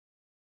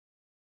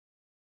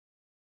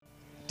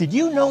Did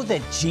you know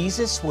that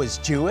Jesus was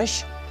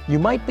Jewish? You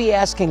might be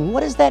asking, what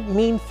does that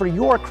mean for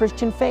your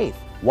Christian faith?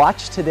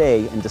 Watch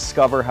today and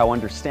discover how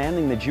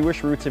understanding the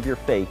Jewish roots of your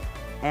faith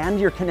and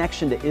your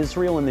connection to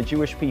Israel and the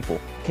Jewish people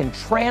Can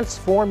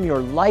transform your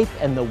life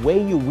and the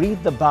way you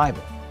read the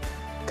Bible.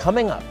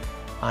 Coming up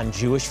on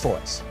Jewish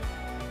Voice.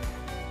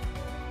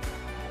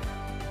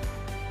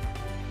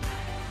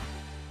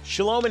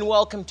 Shalom and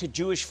welcome to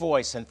Jewish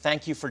Voice, and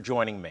thank you for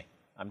joining me.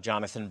 I'm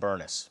Jonathan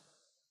Bernis.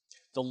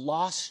 The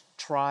lost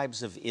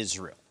tribes of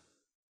Israel,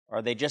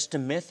 are they just a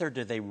myth or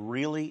do they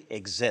really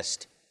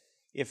exist?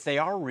 If they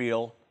are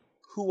real,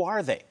 who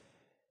are they?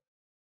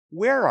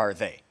 Where are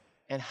they?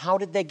 And how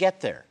did they get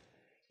there?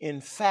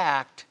 In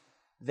fact,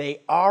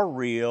 they are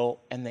real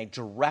and they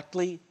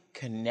directly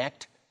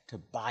connect to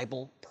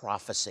Bible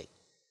prophecy,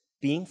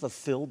 being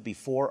fulfilled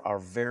before our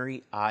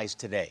very eyes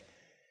today.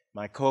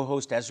 My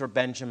co-host Ezra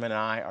Benjamin and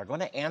I are going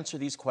to answer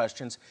these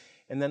questions,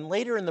 and then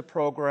later in the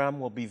program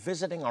we'll be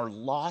visiting our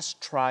Lost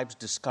Tribes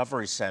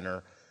Discovery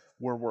Center,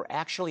 where we're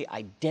actually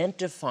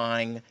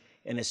identifying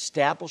and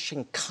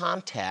establishing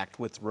contact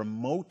with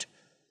remote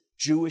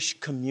Jewish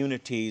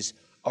communities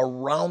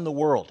around the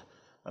world.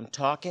 I'm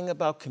talking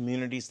about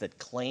communities that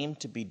claim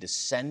to be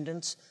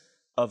descendants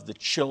of the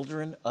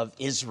children of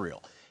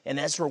Israel. And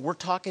Ezra, we're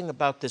talking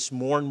about this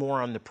more and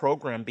more on the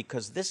program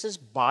because this is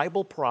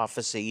Bible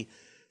prophecy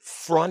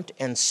front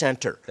and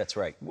center. That's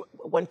right.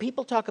 When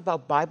people talk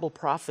about Bible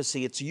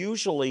prophecy, it's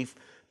usually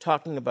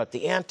talking about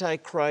the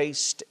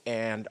Antichrist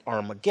and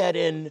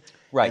Armageddon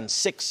and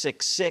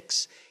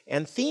 666,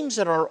 and themes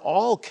that are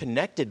all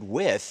connected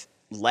with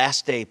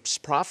last days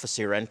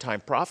prophecy or end time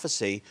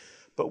prophecy,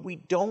 but we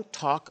don't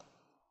talk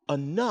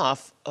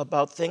enough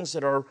about things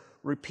that are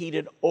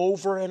repeated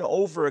over and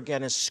over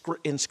again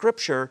in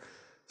Scripture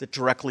that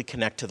directly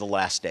connect to the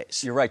last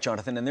days. You're right,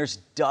 Jonathan, and there's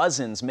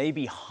dozens,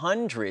 maybe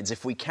hundreds,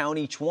 if we count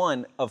each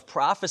one, of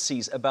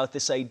prophecies about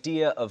this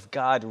idea of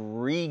God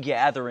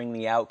regathering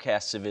the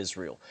outcasts of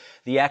Israel,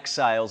 the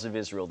exiles of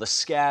Israel, the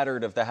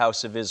scattered of the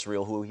house of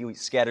Israel, who He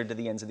scattered to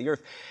the ends of the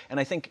earth. And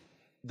I think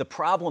the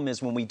problem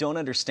is when we don't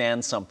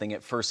understand something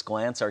at first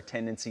glance, our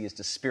tendency is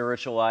to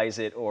spiritualize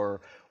it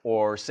or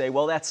say,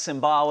 well, that's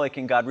symbolic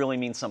and God really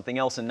means something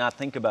else, and not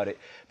think about it.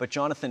 But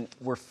Jonathan,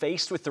 we're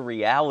faced with the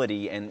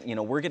reality, and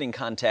we're getting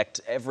contact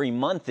every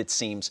month, it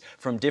seems,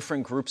 from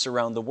different groups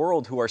around the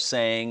world who are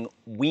saying,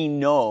 we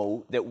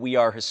know that we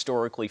are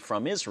historically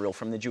from Israel,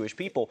 from the Jewish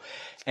people,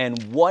 and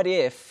what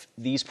if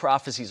these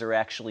prophecies are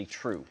actually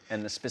true,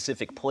 and the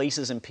specific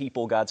places and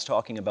people God's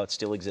talking about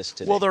still exist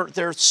today? Well,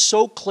 they're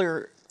so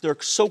clear. They're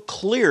so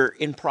clear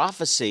in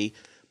prophecy,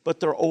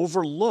 but they're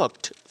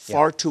overlooked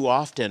far too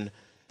often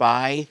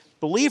by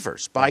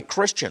believers, by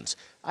Christians.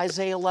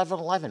 Isaiah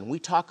 11:11, we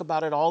talk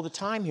about it all the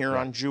time here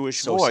on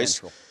Jewish Voice,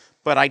 central.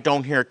 but I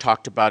don't hear it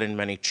talked about in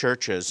many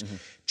churches.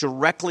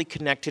 Directly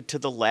connected to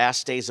the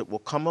last days that will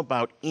come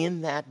about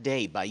in that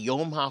day, by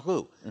Yom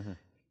HaHu.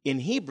 In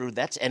Hebrew,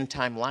 that's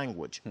end-time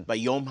language, by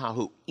Yom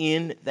HaHu,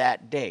 in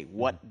that day.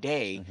 What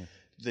day?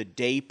 The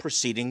day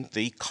preceding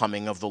the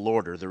coming of the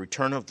Lord, or the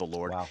return of the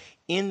Lord. Wow.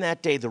 In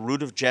that day, the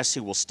root of Jesse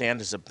will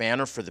stand as a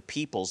banner for the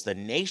peoples. The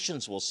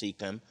nations will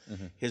seek him.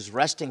 His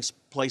resting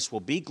place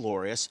will be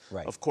glorious.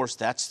 Of course,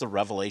 that's the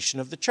revelation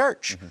of the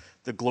church,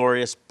 the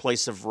glorious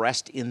place of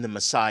rest in the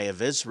Messiah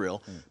of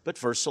Israel. But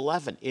verse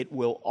 11, it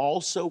will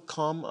also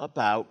come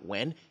about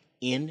when,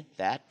 in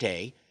that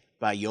day,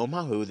 by Yom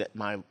HaHu,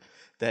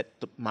 that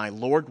my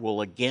Lord will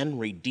again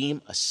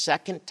redeem a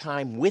second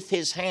time with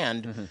his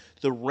hand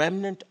the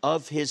remnant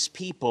of his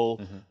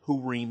people who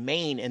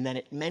remain. And then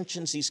it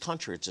mentions these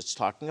countries. It's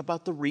talking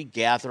about the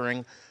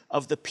regathering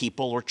of the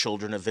people or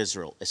children of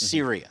Israel.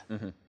 Assyria,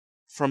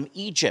 from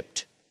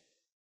Egypt,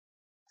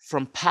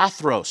 from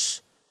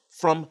Pathros,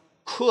 from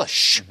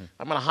Cush.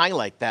 I'm going to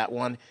highlight that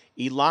one.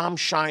 Elam,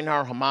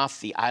 Shinar, Hamath,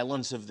 the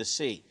islands of the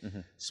sea.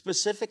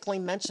 Specifically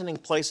mentioning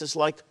places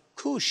like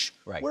Cush.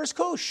 Where's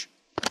Cush?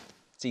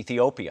 It's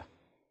Ethiopia.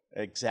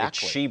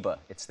 Exactly. It's Sheba.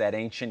 It's that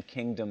ancient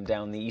kingdom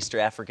down the East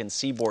African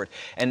seaboard.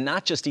 And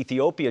not just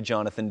Ethiopia,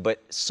 Jonathan,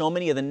 but so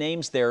many of the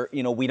names there,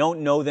 we don't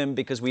know them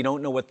because we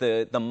don't know what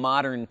the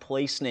modern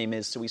place name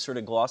is, so we sort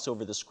of gloss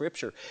over the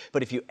Scripture.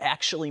 But if you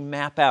actually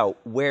map out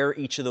where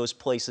each of those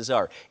places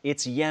are,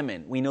 it's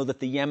Yemen. We know that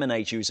the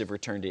Yemenite Jews have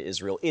returned to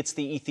Israel. It's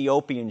the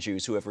Ethiopian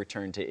Jews who have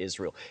returned to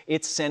Israel.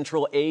 It's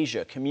Central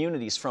Asia,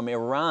 communities from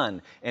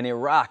Iran and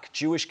Iraq,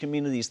 Jewish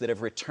communities that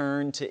have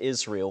returned to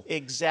Israel.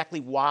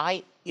 Exactly.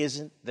 Why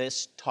isn't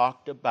this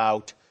talked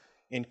about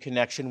in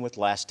connection with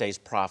last days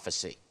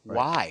prophecy?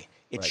 Why?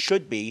 It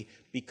should be,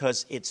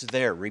 because it's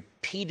there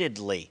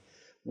repeatedly.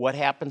 What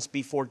happens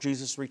before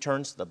Jesus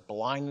returns? The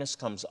blindness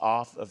comes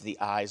off of the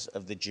eyes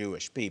of the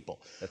Jewish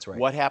people. That's right.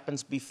 What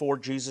happens before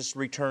Jesus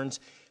returns?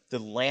 The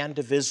land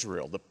of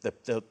Israel,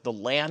 the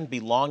land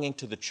belonging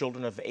to the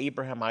children of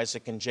Abraham,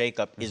 Isaac, and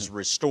Jacob is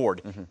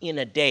restored in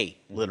a day,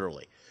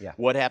 literally.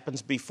 What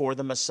happens before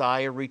the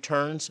Messiah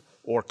returns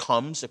or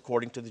comes,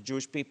 according to the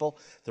Jewish people?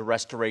 The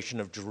restoration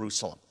of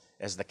Jerusalem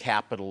as the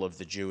capital of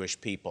the Jewish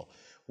people.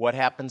 What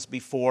happens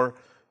before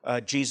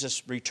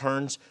Jesus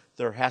returns,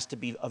 there has to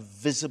be a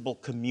visible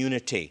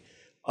community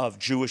of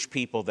Jewish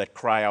people that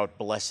cry out,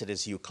 "Blessed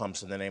is he who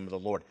comes in the name of the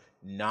Lord."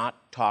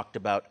 Not talked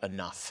about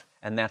enough.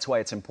 And that's why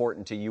it's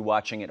important to you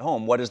watching at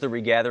home. What does the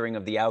regathering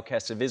of the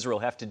outcasts of Israel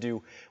have to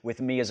do with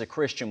me as a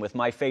Christian, with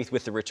my faith,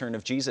 with the return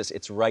of Jesus?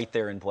 It's right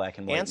there in black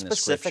and white in the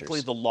Scriptures. And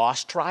specifically the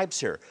lost tribes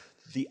here.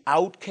 The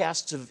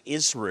outcasts of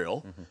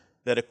Israel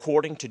that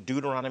according to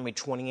Deuteronomy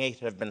 28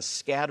 have been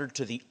scattered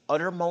to the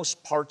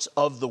uttermost parts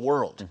of the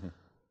world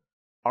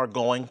are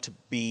going to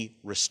be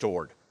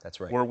restored. That's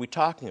right. What are we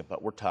talking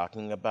about? We're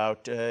talking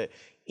about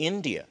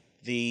India,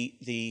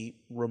 the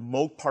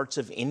remote parts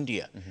of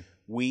India.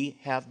 We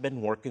have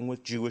been working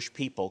with Jewish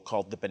people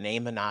called the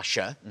B'nai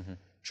Menashe,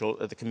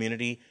 the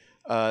community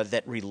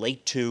that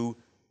relate to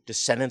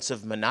descendants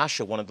of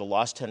Menashe, one of the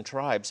lost 10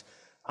 tribes,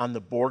 on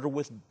the border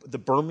with the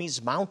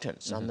Burmese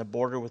mountains, on the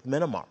border with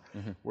Myanmar.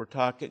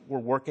 We're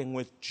working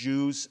with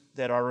Jews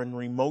that are in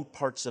remote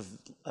parts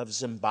of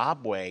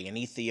Zimbabwe and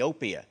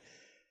Ethiopia.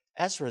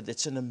 Ezra,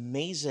 it's an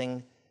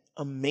amazing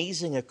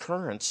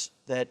occurrence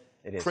that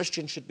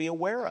Christians should be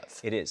aware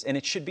of. It is. And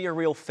it should be a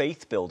real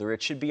faith builder.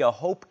 It should be a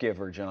hope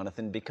giver,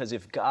 Jonathan, because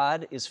if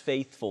God is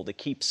faithful to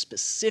keep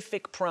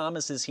specific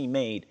promises he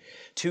made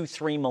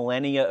 2-3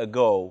 millennia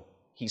ago,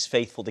 he's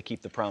faithful to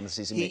keep the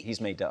promises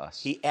he's made to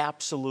us. He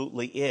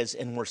absolutely is.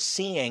 And we're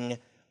seeing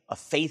a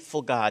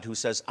faithful God who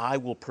says, "I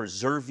will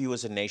preserve you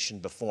as a nation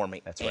before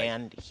me." That's right.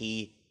 And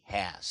he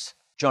has.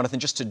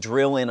 Jonathan, just to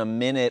drill in a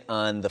minute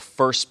on the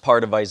first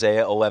part of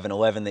Isaiah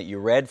 11:11 that you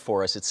read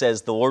for us, it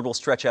says, "The Lord will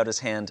stretch out his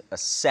hand a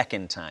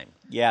second time."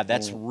 Yeah,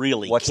 that's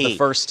really What's key. the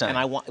first time?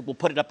 And we'll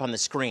put it up on the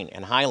screen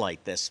and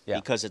highlight this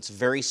because it's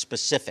very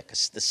specific.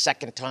 It's the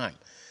second time.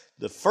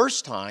 The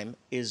first time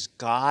is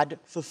God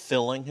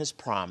fulfilling his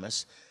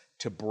promise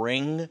to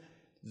bring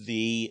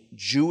the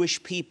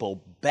Jewish people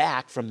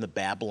back from the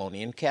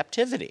Babylonian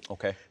captivity.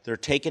 Okay. They're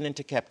taken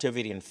into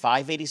captivity in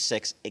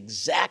 586,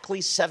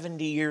 exactly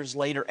 70 years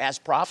later, as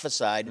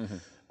prophesied.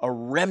 A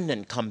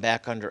remnant come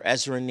back under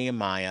Ezra and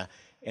Nehemiah,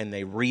 and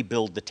they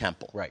rebuild the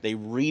temple. Right. They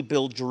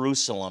rebuild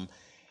Jerusalem.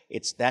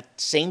 It's that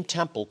same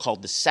temple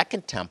called the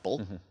Second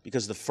Temple,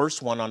 because the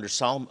first one under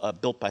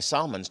built by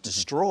Solomon's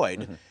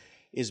destroyed,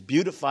 is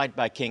beautified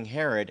by King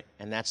Herod,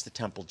 and that's the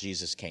temple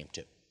Jesus came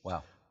to.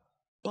 Wow.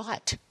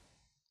 But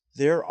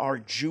there are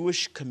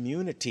Jewish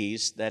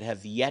communities that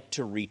have yet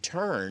to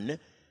return,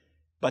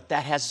 but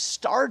that has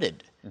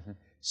started.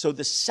 So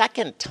the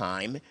second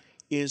time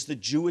is the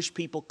Jewish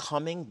people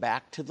coming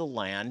back to the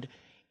land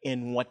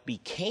in what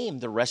became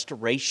the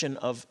restoration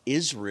of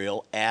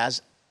Israel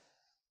as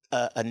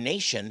a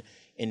nation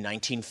in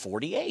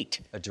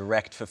 1948. A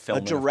direct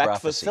fulfillment A direct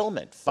of prophecy.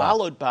 fulfillment,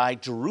 followed by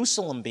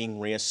Jerusalem being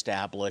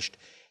reestablished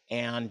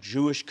and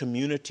Jewish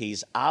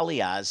communities,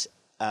 aliyahs,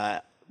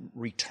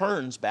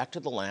 returns back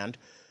to the land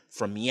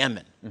from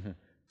Yemen,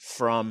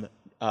 from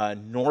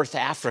North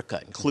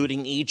Africa,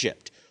 including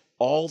Egypt,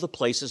 all the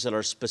places that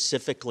are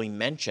specifically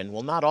mentioned,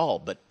 well, not all,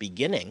 but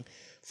beginning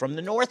from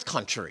the North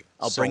Country.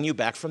 I'll bring you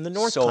back from the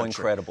North Country. So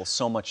incredible,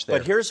 so much there.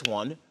 But here's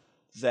one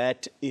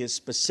that is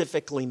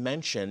specifically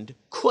mentioned,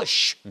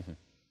 Cush.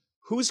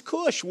 Who's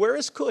Cush? Where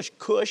is Cush?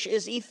 Cush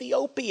is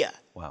Ethiopia.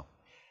 Wow.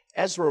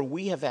 Ezra,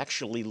 we have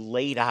actually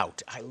laid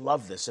out, I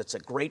love this, it's a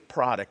great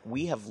product,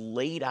 we have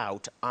laid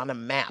out on a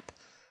map,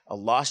 a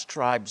Lost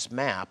Tribes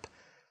map,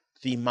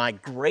 the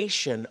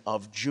migration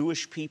of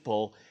Jewish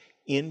people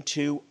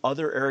into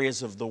other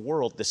areas of the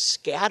world, the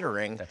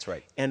scattering. That's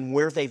right. And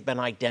where they've been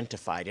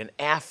identified, in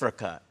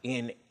Africa,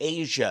 in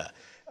Asia,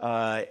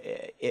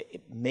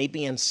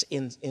 maybe in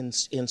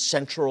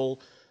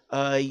Central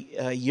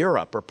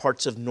Europe, or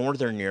parts of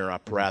Northern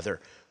Europe, rather.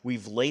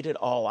 We've laid it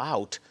all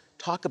out.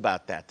 Talk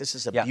about that. This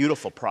is a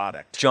beautiful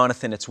product.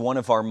 Jonathan, it's one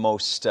of our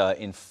most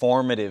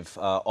informative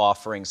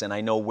offerings, and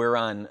I know we're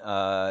on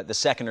the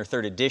second or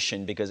third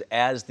edition because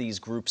as these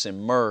groups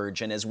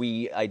emerge and as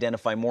we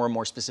identify more and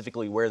more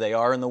specifically where they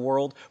are in the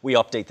world, we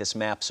update this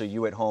map so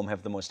you at home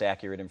have the most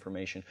accurate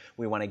information.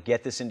 We want to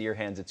get this into your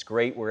hands. It's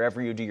great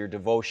wherever you do your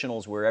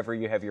devotionals, wherever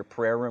you have your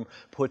prayer room,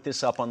 put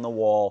this up on the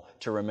wall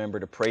to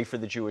remember to pray for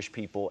the Jewish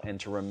people and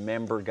to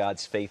remember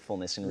God's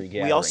faithfulness in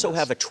regathering We also us.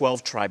 have a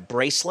 12-tribe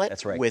bracelet.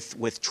 That's right. with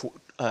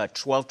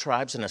 12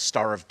 tribes and a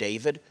Star of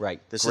David. Right.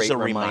 This Great is a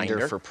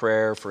reminder for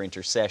prayer, for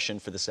intercession,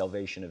 for the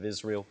salvation of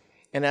Israel.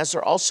 And as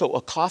there also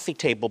a coffee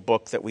table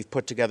book that we've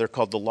put together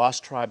called The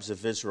Lost Tribes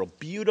of Israel.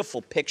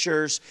 Beautiful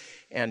pictures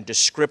and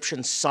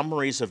descriptions,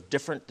 summaries of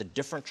the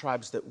different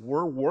tribes that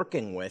we're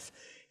working with.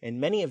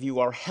 And many of you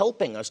are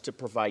helping us to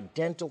provide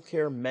dental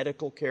care,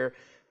 medical care,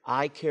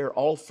 eye care,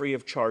 all free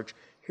of charge.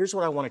 Here's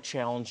what I want to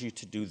challenge you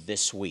to do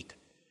this week.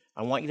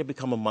 I want you to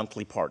become a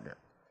monthly partner.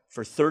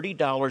 For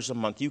 $30 a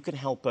month, you can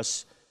help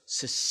us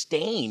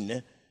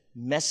sustain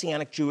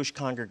Messianic Jewish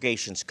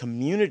congregations,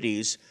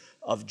 communities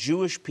of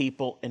Jewish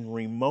people in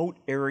remote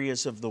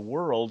areas of the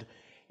world,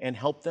 and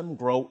help them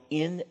grow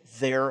in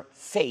their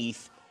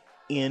faith,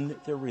 in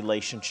their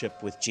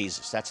relationship with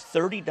Jesus. That's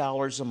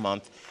 $30 a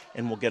month,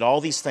 and we'll get all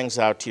these things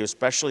out to you,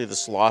 especially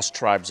this Lost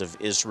Tribes of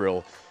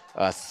Israel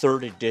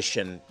third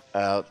edition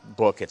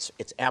book. It's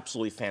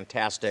absolutely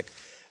fantastic.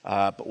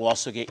 But we'll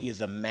also get you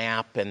the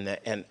map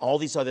and all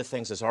these other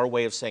things as our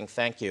way of saying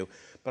thank you.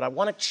 But I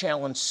want to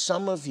challenge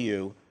some of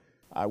you.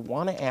 I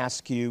want to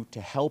ask you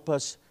to help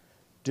us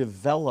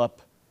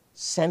develop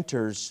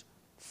centers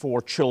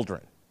for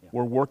children. Yeah.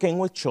 We're working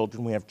with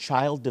children. We have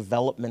child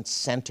development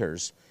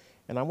centers.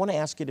 And I want to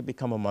ask you to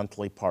become a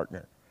monthly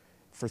partner.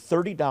 For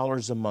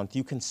 $30 a month,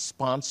 you can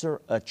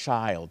sponsor a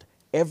child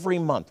every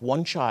month,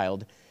 one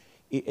child,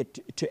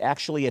 to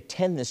actually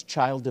attend this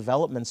child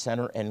development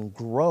center and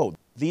grow.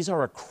 These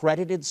are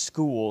accredited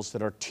schools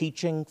that are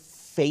teaching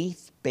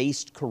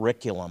faith-based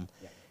curriculum,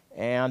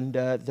 and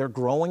they're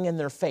growing in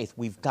their faith.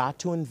 We've got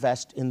to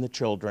invest in the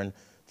children.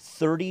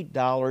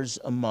 $30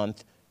 a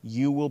month,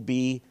 you will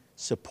be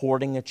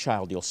supporting a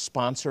child. You'll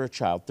sponsor a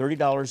child.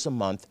 $30 a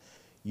month,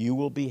 you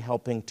will be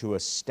helping to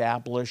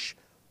establish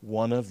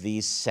one of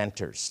these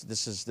centers.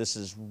 This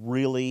is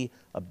really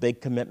a big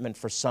commitment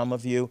for some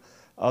of you.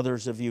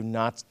 Others of you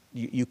not.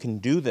 You can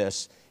do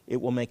this. It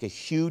will make a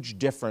huge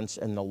difference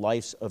in the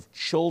lives of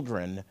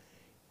children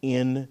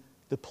in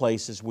the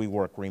places we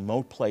work,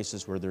 remote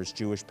places where there's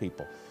Jewish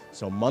people.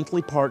 So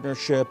monthly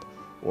partnership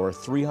or a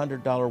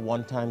 $300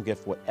 one-time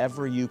gift,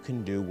 whatever you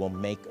can do will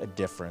make a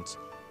difference.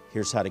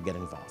 Here's how to get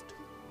involved.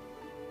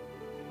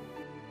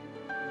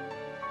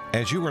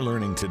 As you are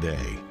learning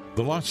today,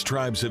 the lost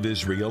tribes of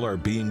Israel are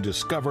being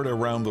discovered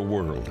around the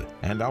world,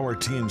 and our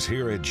teams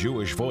here at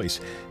Jewish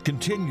Voice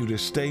continue to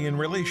stay in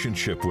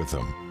relationship with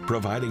them,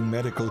 providing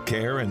medical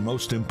care and,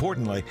 most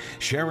importantly,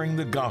 sharing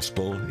the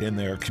gospel in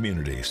their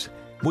communities.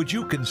 Would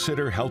you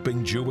consider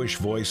helping Jewish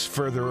Voice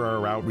further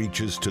our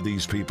outreaches to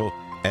these people?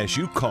 As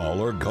you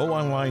call or go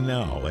online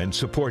now and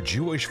support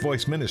Jewish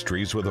Voice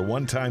Ministries with a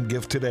one-time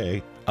gift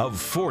today of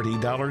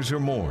 $40 or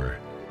more.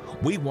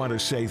 We want to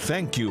say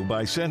thank you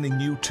by sending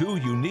you two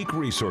unique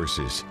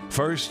resources.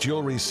 First,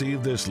 you'll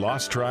receive this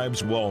Lost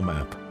Tribes wall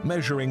map,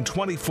 measuring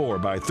 24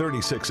 by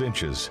 36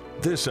 inches.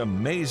 This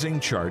amazing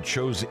chart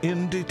shows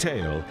in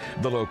detail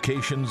the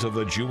locations of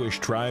the Jewish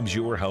tribes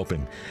you are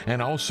helping,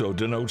 and also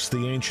denotes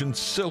the ancient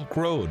Silk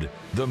Road,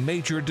 the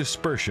major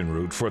dispersion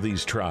route for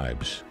these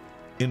tribes.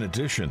 In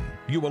addition,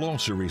 you will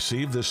also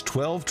receive this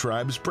 12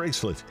 Tribes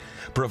bracelet,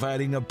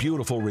 providing a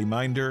beautiful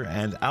reminder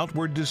and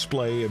outward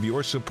display of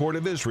your support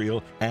of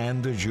Israel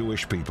and the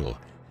Jewish people.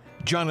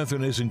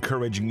 Jonathan is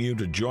encouraging you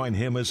to join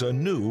him as a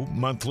new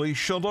monthly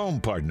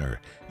Shalom partner.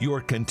 Your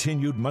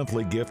continued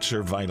monthly gifts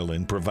are vital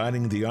in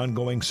providing the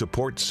ongoing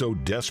support so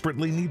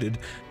desperately needed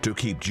to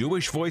keep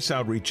Jewish Voice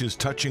outreaches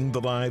touching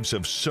the lives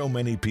of so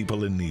many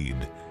people in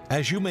need.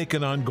 As you make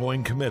an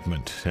ongoing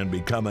commitment and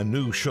become a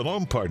new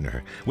Shalom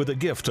partner with a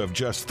gift of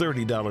just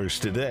 $30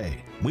 today,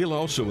 we'll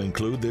also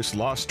include this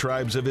Lost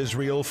Tribes of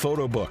Israel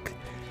photo book.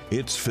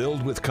 It's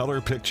filled with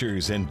color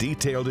pictures and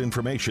detailed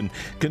information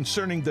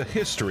concerning the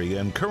history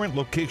and current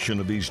location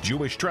of these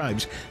Jewish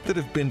tribes that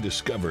have been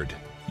discovered.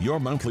 Your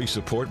monthly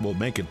support will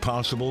make it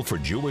possible for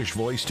Jewish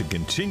Voice to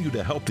continue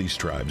to help these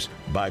tribes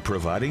by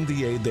providing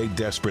the aid they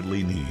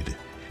desperately need,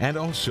 and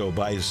also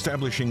by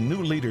establishing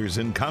new leaders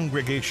and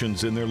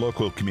congregations in their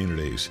local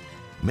communities.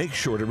 Make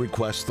sure to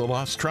request the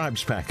Lost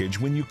Tribes package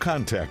when you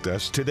contact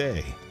us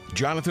today.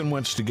 Jonathan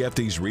wants to get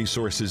these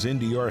resources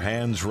into your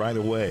hands right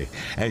away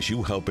as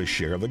you help us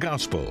share the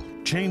gospel,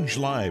 change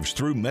lives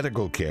through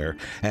medical care,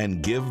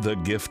 and give the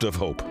gift of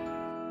hope.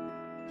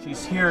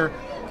 She's here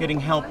getting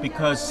help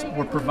because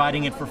we're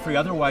providing it for free.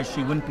 Otherwise,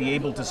 she wouldn't be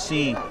able to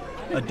see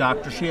a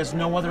doctor. She has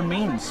no other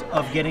means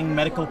of getting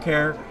medical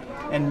care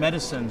and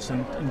medicines.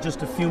 And in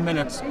just a few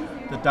minutes,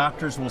 the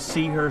doctors will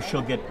see her.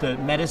 She'll get the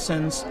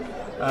medicines.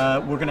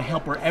 We're going to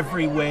help her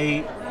every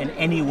way and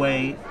any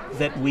way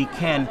that we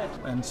can.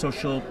 And so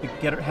she'll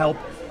get her help,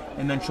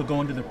 and then she'll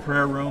go into the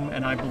prayer room,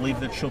 and I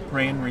believe that she'll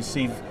pray and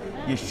receive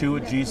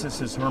Yeshua,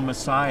 Jesus, as her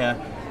Messiah.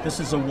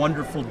 This is a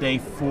wonderful day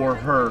for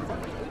her.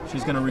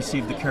 She's going to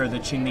receive the care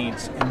that she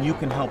needs, and you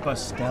can help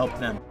us to help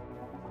them.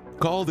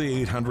 Call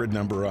the 800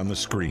 number on the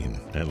screen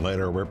and let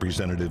our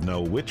representative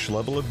know which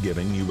level of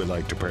giving you would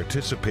like to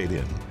participate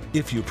in.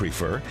 If you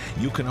prefer,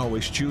 you can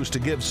always choose to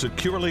give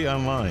securely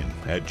online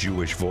at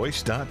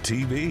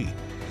jewishvoice.tv.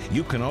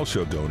 You can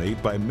also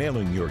donate by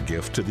mailing your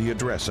gift to the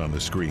address on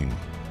the screen.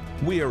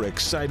 We are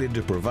excited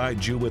to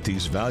provide you with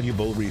these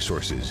valuable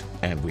resources,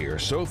 and we are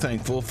so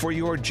thankful for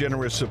your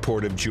generous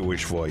support of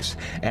Jewish Voice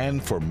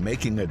and for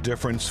making a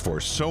difference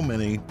for so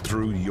many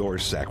through your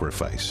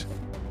sacrifice.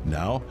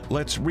 Now,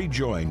 let's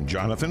rejoin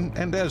Jonathan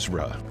and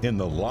Ezra in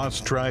the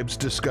Lost Tribes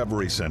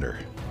Discovery Center.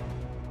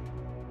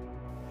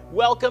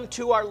 Welcome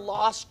to our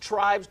Lost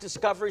Tribes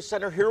Discovery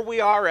Center. Here we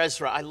are,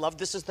 Ezra. I love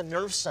this is the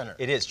nerve center.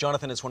 It is.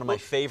 Jonathan, it's one of my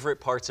favorite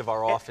parts of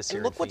our office here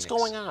in Look Phoenix.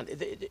 what's going on.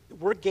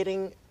 We're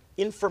getting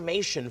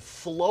information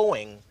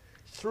flowing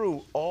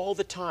through all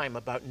the time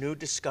about new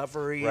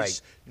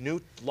discoveries, new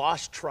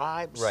lost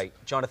tribes. Right.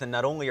 Jonathan,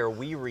 not only are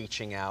we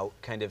reaching out,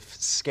 kind of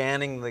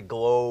scanning the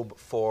globe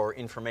for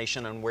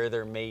information on where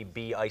there may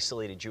be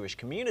isolated Jewish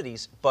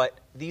communities, but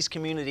these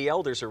community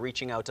elders are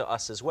reaching out to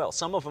us as well.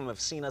 Some of them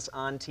have seen us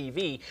on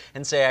TV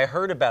and say, I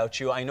heard about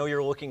you, I know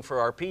you're looking for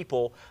our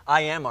people,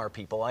 I am our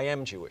people, I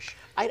am Jewish.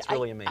 It's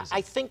really amazing. I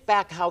think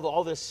back how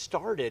all this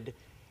started,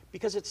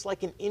 because it's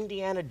like an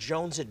Indiana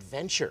Jones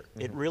adventure.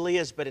 It really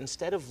is, but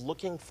instead of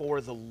looking for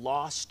the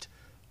lost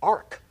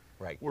ark,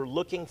 we're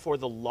looking for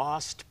the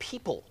lost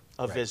people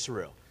of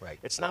Israel.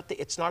 It's not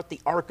the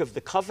Ark of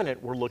the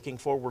Covenant we're looking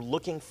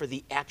for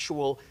the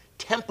actual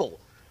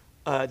temple,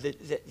 and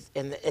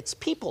it's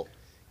people.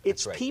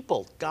 It's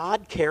people.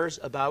 God cares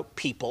about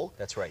people.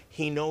 That's right.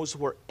 He knows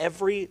where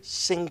every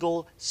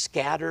single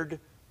scattered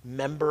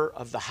member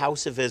of the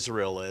house of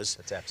Israel is.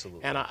 That's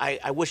absolutely. And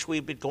I wish we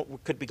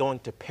could be going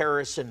to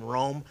Paris and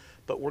Rome,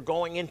 but we're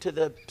going into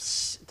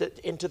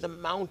the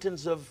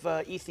mountains of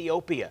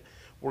Ethiopia.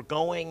 We're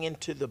going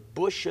into the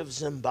bush of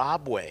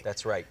Zimbabwe.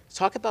 That's right.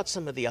 Talk about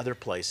some of the other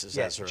places,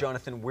 Yes, Ezra.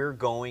 Jonathan, we're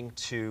going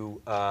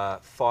to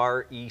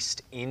Far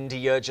East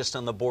India, just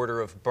on the border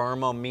of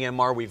Burma,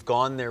 Myanmar. We've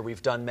gone there.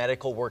 We've done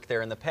medical work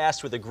there in the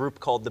past with a group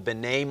called the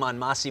B'nai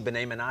Manmasi,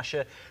 B'nai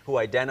Menashe, who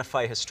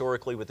identify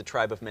historically with the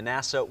tribe of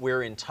Manasseh.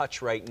 We're in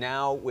touch right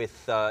now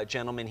with a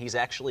gentleman. He's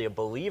actually a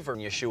believer in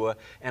Yeshua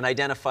and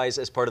identifies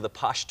as part of the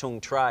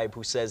Pashtun tribe,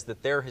 who says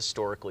that they're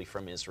historically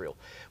from Israel.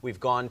 We've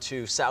gone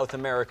to South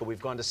America. We've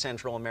gone to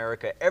Central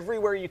America.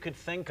 Everywhere you could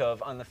think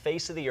of on the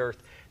face of the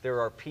earth, there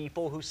are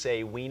people who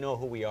say, we know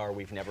who we are,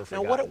 we've never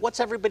forgotten. Now, what's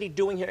everybody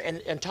doing here?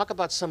 And talk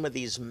about some of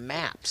these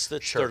maps.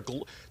 Sure.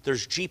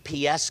 There's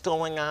GPS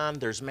going on.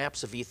 There's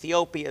maps of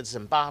Ethiopia,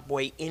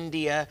 Zimbabwe,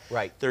 India.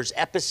 Right. There's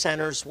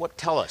epicenters.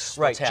 Tell us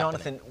right, what's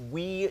happening. Jonathan,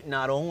 we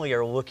not only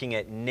are looking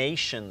at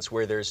nations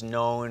where there's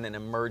known and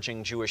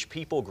emerging Jewish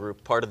people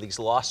group, part of these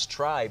lost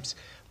tribes,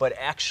 but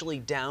actually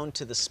down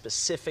to the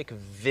specific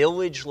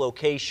village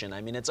location. I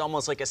mean, it's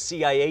almost like a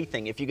CIA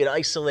thing. If you could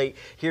isolate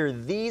here,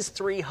 these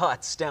 3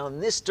 huts down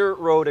this dirt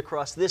road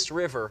across this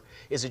river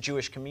is a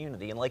Jewish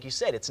community. And like you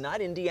said, it's not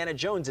Indiana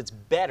Jones, it's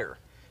better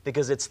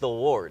because it's the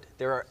Lord.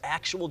 There are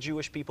actual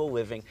Jewish people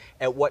living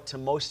at what to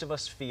most of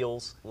us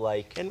feels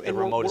like the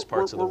remotest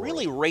parts of the world. We're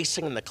really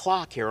racing the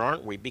clock here,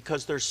 aren't we?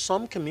 Because there's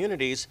some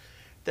communities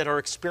that are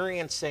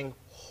experiencing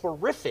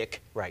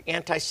horrific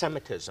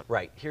anti-Semitism.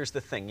 Right. Here's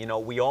the thing. You know,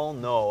 we all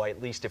know, at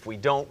least if we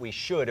don't, we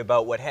should,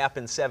 about what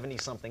happened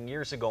 70-something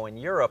years ago in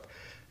Europe.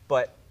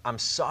 But I'm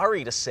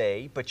sorry to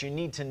say, but you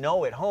need to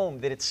know at home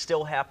that it's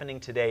still happening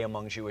today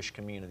among Jewish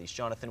communities.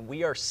 Jonathan,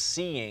 we are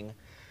seeing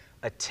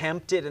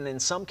attempted and in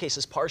some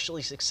cases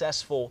partially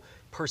successful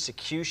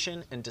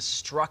persecution and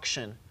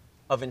destruction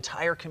of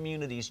entire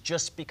communities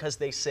just because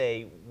they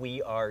say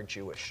we are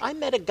Jewish. I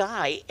met a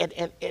guy and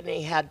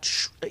he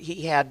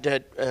had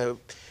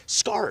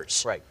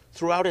scars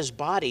throughout his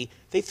body.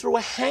 They threw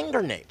a hand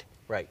grenade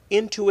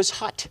into his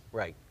hut.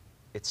 Right.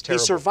 It's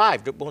terrible. He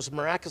survived. It was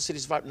miraculous that he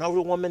survived.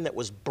 Another woman that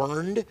was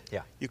burned.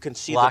 Yeah. You can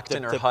see locked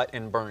in her hut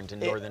and burned in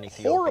northern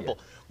Ethiopia. Horrible.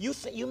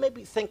 You may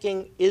be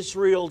thinking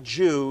Israel,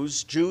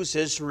 Jews,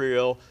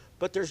 Israel,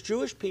 but there's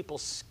Jewish people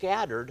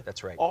scattered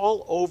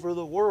all over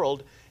the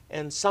world.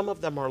 And some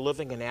of them are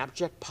living in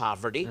abject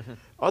poverty.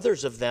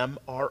 Others of them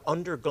are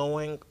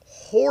undergoing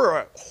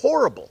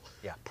horrible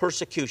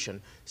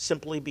persecution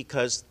simply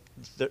because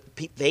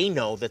they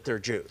know that they're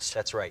Jews.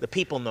 That's right. The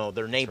people know,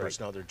 their neighbors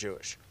know they're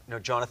Jewish. You know,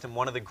 Jonathan,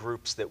 one of the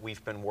groups that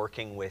we've been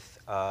working with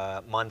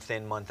month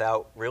in, month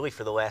out, really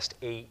for the last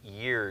 8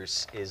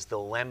 years, is the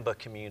Lemba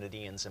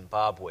community in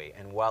Zimbabwe.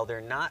 And while they're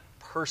not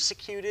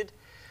persecuted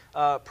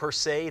per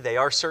se, they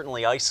are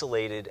certainly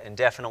isolated and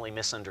definitely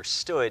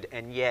misunderstood,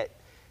 and yet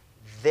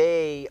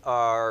they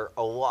are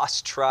a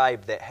lost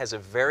tribe that has a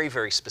very,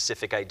 very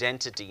specific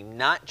identity,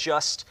 not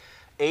just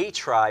a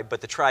tribe,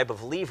 but the tribe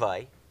of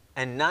Levi,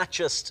 and not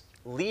just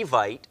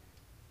Levite,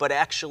 but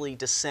actually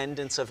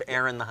descendants of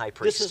Aaron the high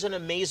priest. This is an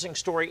amazing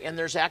story, and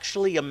there's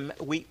actually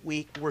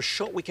we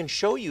can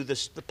show you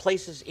the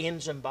places in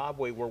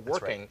Zimbabwe we're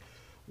working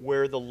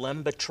where the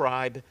Lemba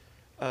tribe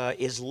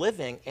is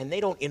living, and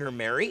they don't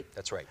intermarry.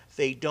 That's right.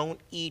 They don't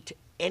eat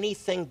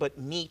anything but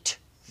meat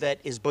that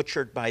is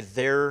butchered by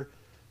their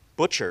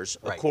butchers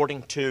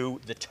according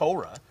to the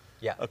Torah,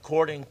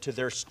 according to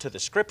the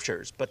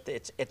scriptures, but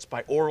it's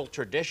by oral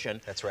tradition.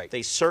 That's right.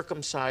 They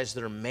circumcise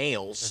their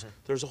males.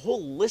 There's a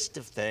whole list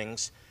of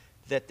things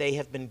that they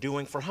have been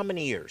doing for how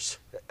many years?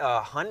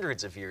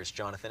 Hundreds of years,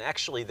 Jonathan.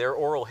 Actually, their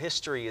oral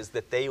history is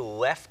that they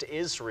left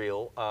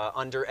Israel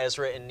under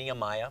Ezra and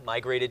Nehemiah,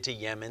 migrated to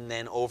Yemen,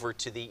 then over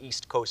to the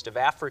east coast of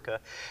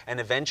Africa, and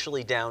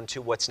eventually down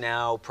to what's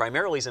now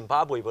primarily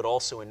Zimbabwe, but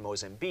also in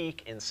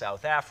Mozambique, in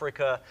South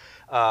Africa,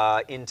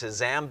 into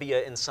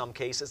Zambia in some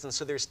cases. And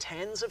so there's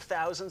tens of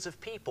thousands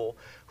of people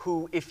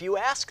who, if you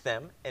ask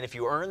them, and if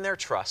you earn their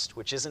trust,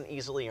 which isn't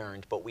easily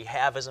earned, but we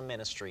have as a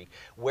ministry,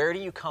 where do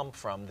you come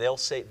from? They'll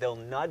say, they'll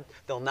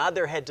nod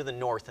their head to the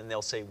north, and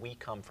they'll say, we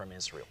come from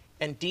Israel.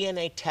 And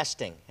DNA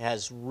testing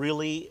has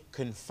really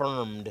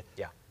confirmed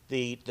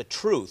the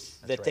truth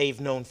That's that right.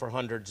 they've known for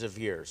hundreds of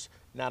years.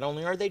 Not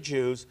only are they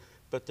Jews,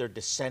 but they're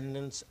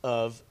descendants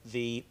of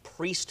the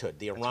priesthood,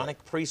 the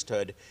Aaronic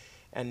priesthood.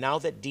 And now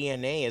that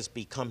DNA has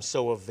become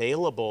so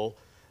available,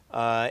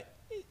 all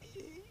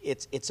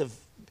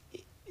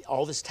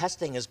this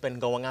testing has been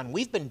going on.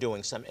 We've been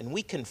doing some, and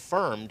we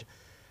confirmed.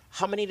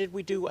 How many did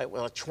we do?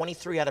 Well,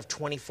 23 out of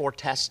 24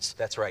 tests.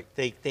 That's right.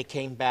 They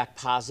came back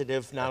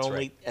positive, not That's only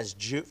right. as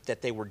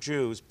that they were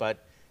Jews,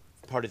 but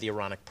part of the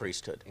Aaronic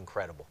priesthood.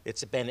 Incredible.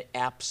 It's been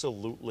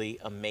absolutely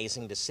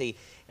amazing to see.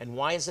 And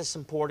why is this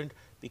important?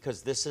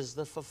 Because this is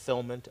the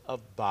fulfillment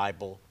of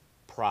Bible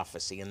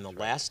prophecy. In the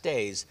last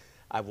days,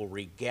 I will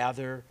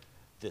regather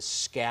the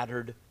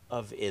scattered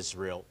of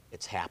Israel.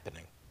 It's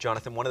happening.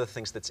 Jonathan, one of the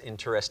things that's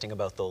interesting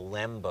about the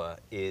lemba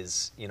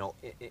is, you know,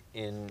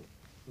 in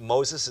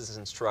Moses'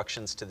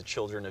 instructions to the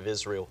children of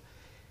Israel,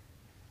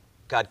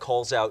 God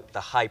calls out the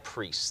high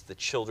priests, the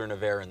children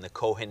of Aaron, the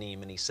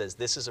Kohanim, and he says,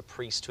 this is a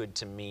priesthood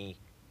to me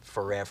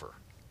forever.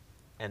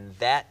 And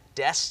that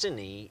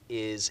destiny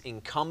is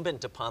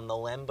incumbent upon the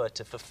lemba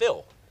to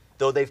fulfill,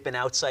 though they've been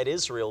outside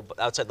Israel,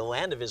 outside the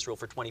land of Israel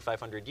for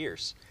 2,500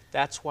 years.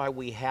 That's why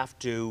we have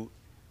to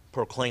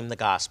proclaim the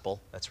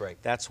gospel. That's right.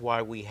 That's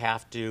why we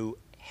have to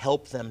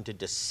help them to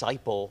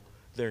disciple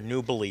their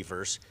new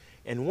believers.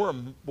 And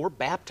we're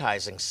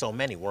baptizing so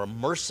many. We're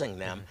immersing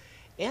them.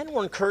 And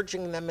we're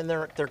encouraging them in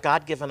their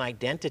God-given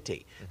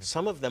identity.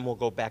 Some of them will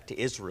go back to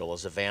Israel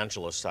as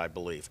evangelists, I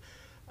believe.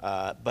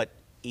 But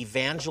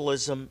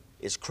evangelism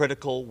is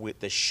critical with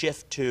the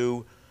shift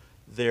to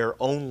their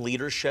own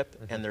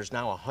leadership, and there's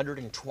now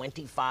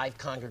 125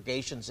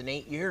 congregations in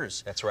 8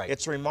 years. That's right.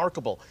 It's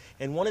remarkable.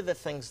 And one of the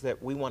things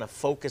that we want to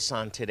focus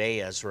on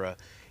today, Ezra,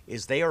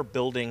 is they are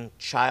building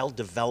child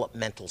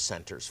developmental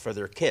centers for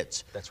their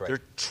kids. That's right.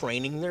 They're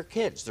training their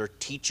kids. They're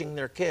teaching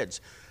their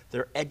kids.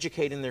 They're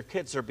educating their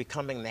kids. They're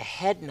becoming the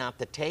head, not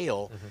the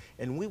tail.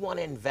 And we want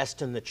to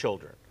invest in the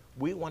children.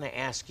 We want to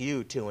ask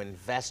you to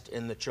invest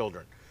in the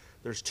children.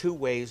 There's two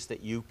ways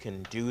that you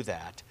can do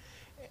that.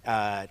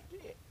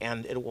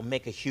 And it will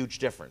make a huge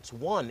difference.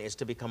 One is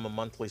to become a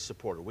monthly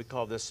supporter. We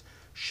call this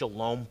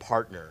Shalom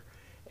Partner.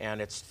 And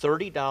it's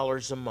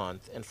 $30 a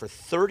month. And for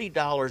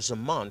 $30 a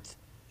month,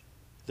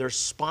 they're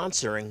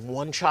sponsoring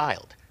one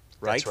child,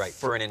 right? That's right.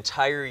 For an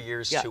entire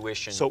year's Yeah.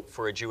 tuition So-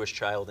 for a Jewish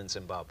child in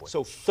Zimbabwe.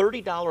 So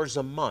 $30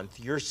 a month,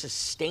 you're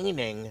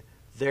sustaining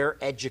their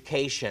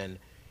education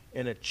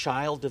in a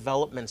child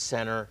development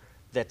center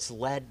that's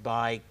led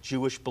by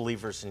Jewish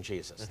believers in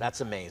Jesus.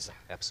 That's amazing.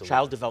 Absolutely.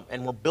 Child development,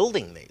 and we're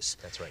building these.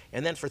 That's right.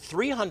 And then for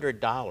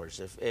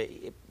 $300,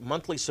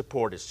 monthly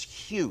support is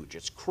huge.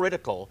 It's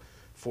critical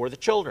for the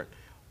children.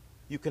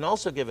 You can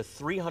also give a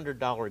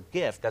 $300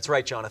 gift. That's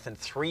right, Jonathan.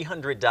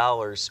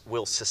 $300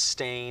 will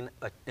sustain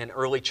an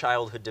early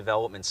childhood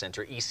development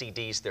center,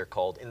 ECDs they're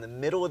called, in the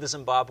middle of the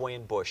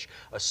Zimbabwean bush,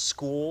 a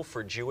school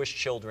for Jewish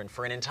children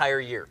for an entire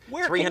year.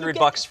 Where can you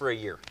 $300 for a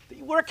year.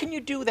 Where can you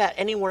do that?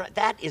 Anywhere.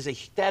 That is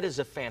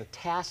a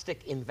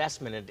fantastic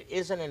investment. It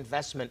is an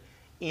investment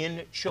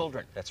in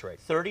children. That's right.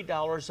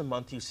 $30 a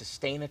month, you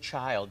sustain a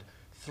child.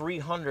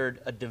 $300,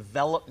 a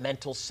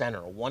developmental center,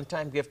 a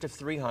one-time gift of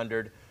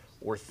 $300,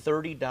 or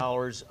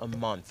 $30 a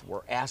month.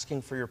 We're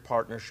asking for your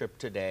partnership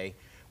today.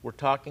 We're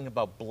talking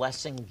about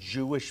blessing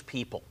Jewish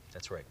people.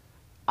 That's right.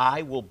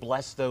 I will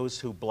bless those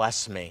who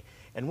bless me.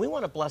 And we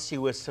want to bless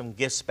you with some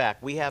gifts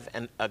back. We have,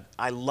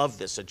 I love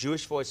this, a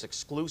Jewish Voice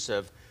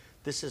exclusive.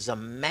 This is a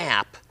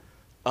map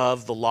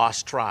of the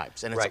lost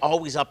tribes, and it's Right.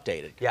 always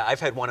updated. Yeah, I've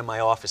had one in my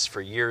office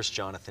for years,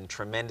 Jonathan,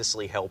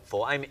 tremendously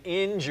helpful. I'm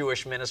in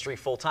Jewish ministry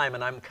full-time,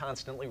 and I'm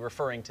constantly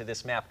referring to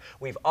this map.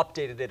 We've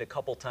updated it a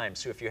couple times,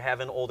 so if you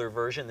have an older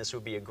version, this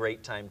would be a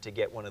great time to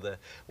get one of the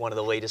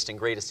latest and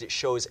greatest. It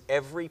shows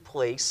every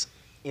place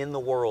in the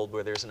world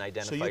where there's an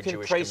identified So you can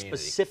Jewish pray community.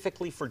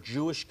 specifically for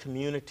Jewish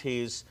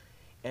communities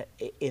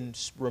in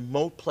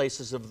remote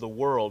places of the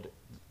world.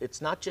 It's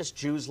not just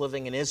Jews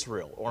living in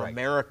Israel or Right.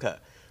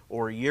 America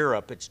or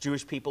Europe. It's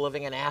Jewish people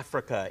living in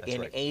Africa, That's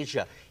in right.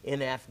 Asia,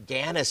 in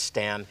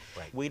Afghanistan.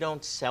 Right. We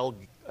don't sell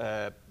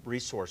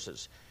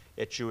resources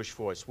at Jewish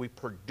Voice. We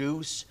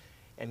produce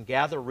and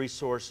gather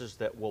resources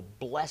that will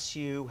bless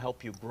you,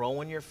 help you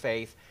grow in your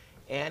faith,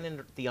 and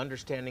in the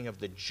understanding of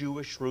the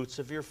Jewish roots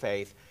of your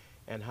faith,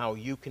 and how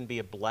you can be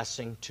a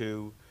blessing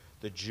to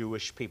the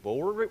Jewish people.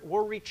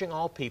 We're reaching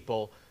all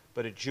people,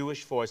 but at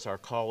Jewish Voice, our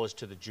call is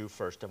to the Jew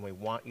first, and we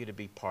want you to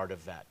be part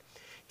of that.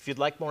 If you'd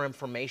like more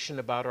information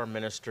about our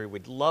ministry,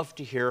 we'd love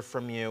to hear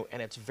from you,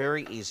 and it's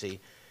very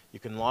easy. You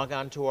can log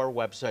on to our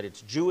website.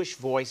 It's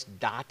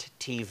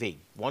jewishvoice.tv.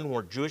 One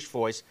word,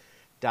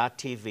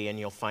 jewishvoice.tv, and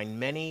you'll find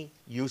many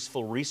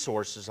useful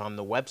resources on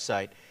the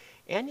website,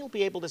 and you'll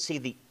be able to see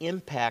the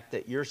impact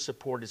that your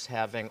support is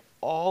having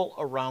all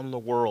around the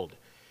world.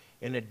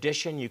 In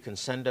addition, you can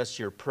send us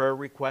your prayer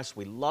requests.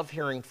 We love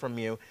hearing from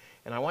you.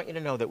 And I want you to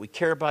know that we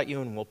care about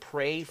you, and we'll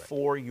pray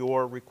for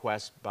your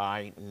request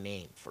by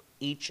name for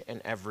each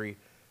and every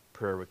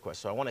prayer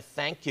request. So I want to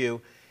thank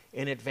you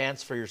in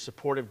advance for your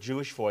support of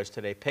Jewish Voice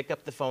today. Pick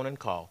up the phone and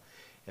call.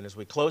 And as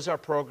we close our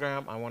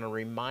program, I want to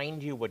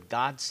remind you what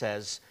God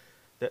says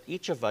that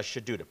each of us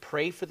should do to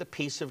pray for the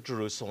peace of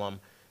Jerusalem.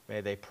 May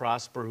they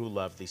prosper who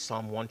love thee.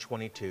 Psalm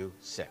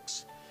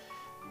 122:6.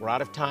 We're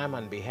out of time.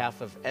 On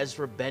behalf of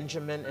Ezra,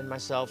 Benjamin, and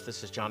myself,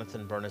 this is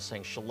Jonathan Burness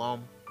saying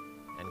shalom,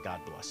 and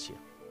God bless you.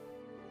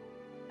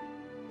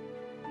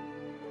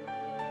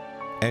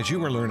 As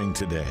you are learning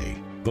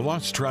today, the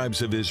lost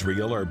tribes of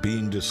Israel are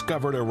being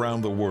discovered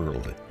around the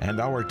world, and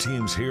our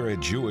teams here at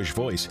Jewish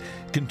Voice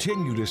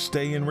continue to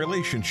stay in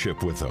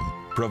relationship with them,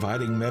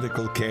 providing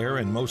medical care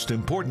and, most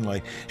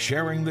importantly,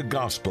 sharing the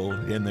gospel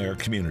in their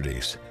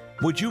communities.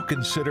 Would you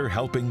consider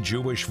helping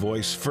Jewish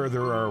Voice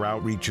further our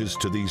outreaches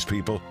to these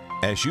people?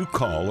 As you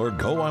call or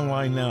go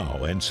online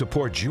now and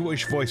support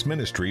Jewish Voice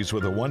Ministries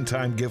with a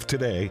one-time gift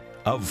today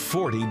of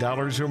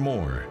 $40 or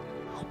more.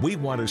 We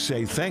want to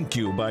say thank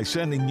you by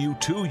sending you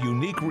 2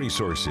 unique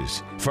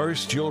resources.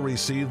 First, you'll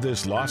receive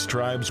this Lost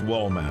Tribes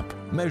wall map,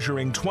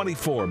 measuring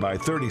 24 by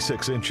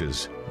 36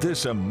 inches.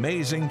 This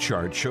amazing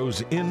chart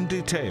shows in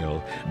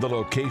detail the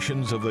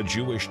locations of the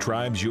Jewish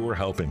tribes you are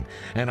helping,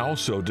 and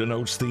also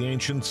denotes the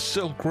ancient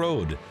Silk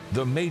Road,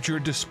 the major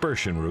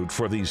dispersion route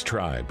for these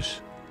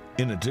tribes.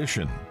 In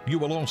addition, you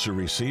will also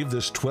receive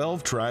this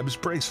 12 Tribes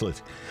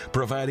bracelet,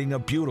 providing a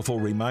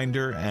beautiful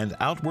reminder and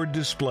outward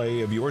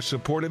display of your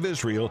support of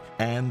Israel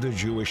and the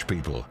Jewish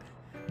people.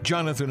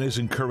 Jonathan is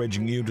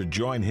encouraging you to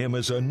join him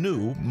as a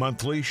new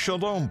monthly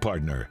Shalom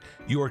partner.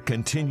 Your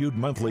continued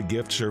monthly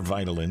gifts are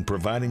vital in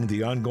providing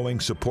the ongoing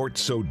support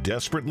so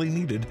desperately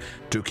needed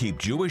to keep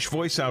Jewish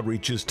Voice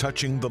outreaches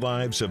touching the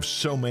lives of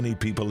so many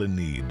people in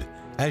need.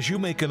 As you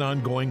make an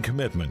ongoing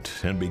commitment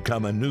and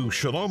become a new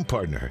Shalom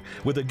partner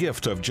with a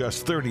gift of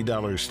just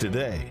 $30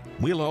 today,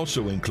 we'll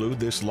also include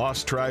this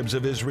Lost Tribes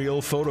of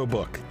Israel photo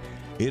book.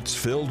 It's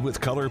filled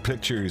with color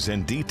pictures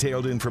and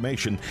detailed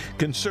information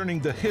concerning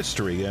the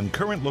history and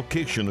current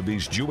location of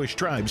these Jewish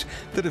tribes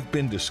that have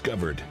been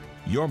discovered.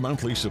 Your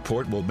monthly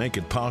support will make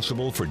it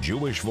possible for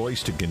Jewish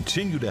Voice to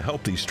continue to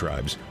help these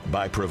tribes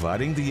by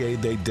providing the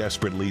aid they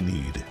desperately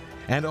need,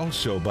 and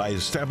also by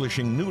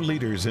establishing new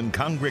leaders and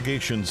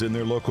congregations in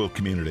their local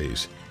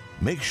communities.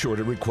 Make sure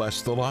to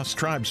request the Lost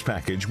Tribes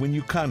package when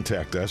you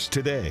contact us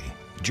today.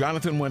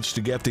 Jonathan wants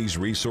to get these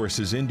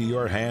resources into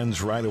your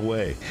hands right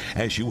away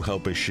as you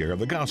help us share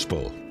the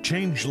gospel,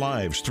 change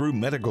lives through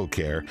medical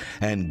care,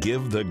 and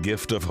give the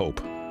gift of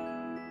hope.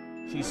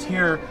 She's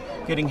here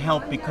getting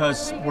help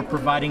because we're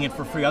providing it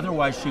for free.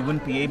 Otherwise, she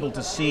wouldn't be able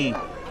to see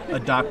a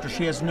doctor.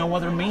 She has no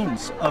other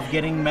means of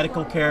getting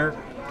medical care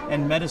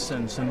and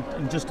medicines. And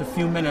in just a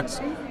few minutes,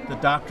 the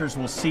doctors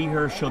will see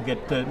her. She'll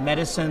get the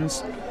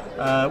medicines.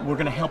 We're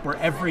going to help her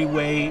every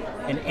way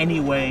and any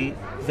way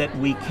that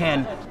we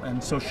can.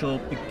 And so she'll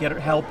get her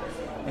help,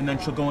 and then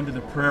she'll go into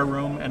the prayer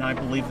room, and I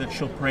believe that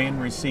she'll pray and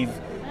receive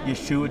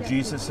Yeshua,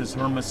 Jesus, as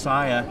her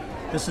Messiah.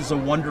 This is a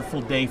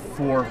wonderful day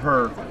for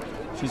her.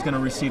 She's going to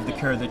receive the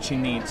care that she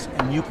needs,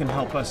 and you can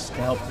help us to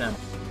help them.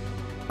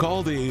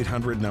 Call the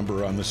 800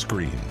 number on the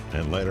screen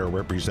and let our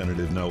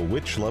representative know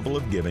which level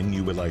of giving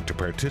you would like to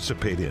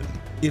participate in.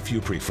 If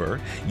you prefer,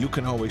 you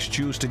can always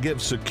choose to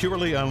give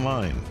securely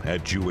online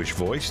at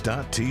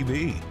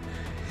jewishvoice.tv.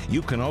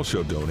 You can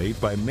also donate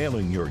by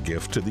mailing your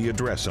gift to the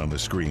address on the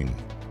screen.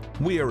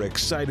 We are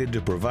excited to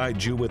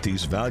provide you with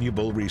these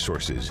valuable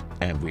resources,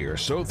 and we are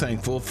so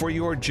thankful for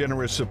your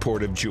generous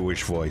support of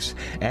Jewish Voice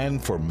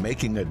and for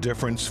making a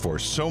difference for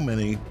so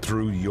many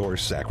through your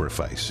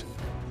sacrifice.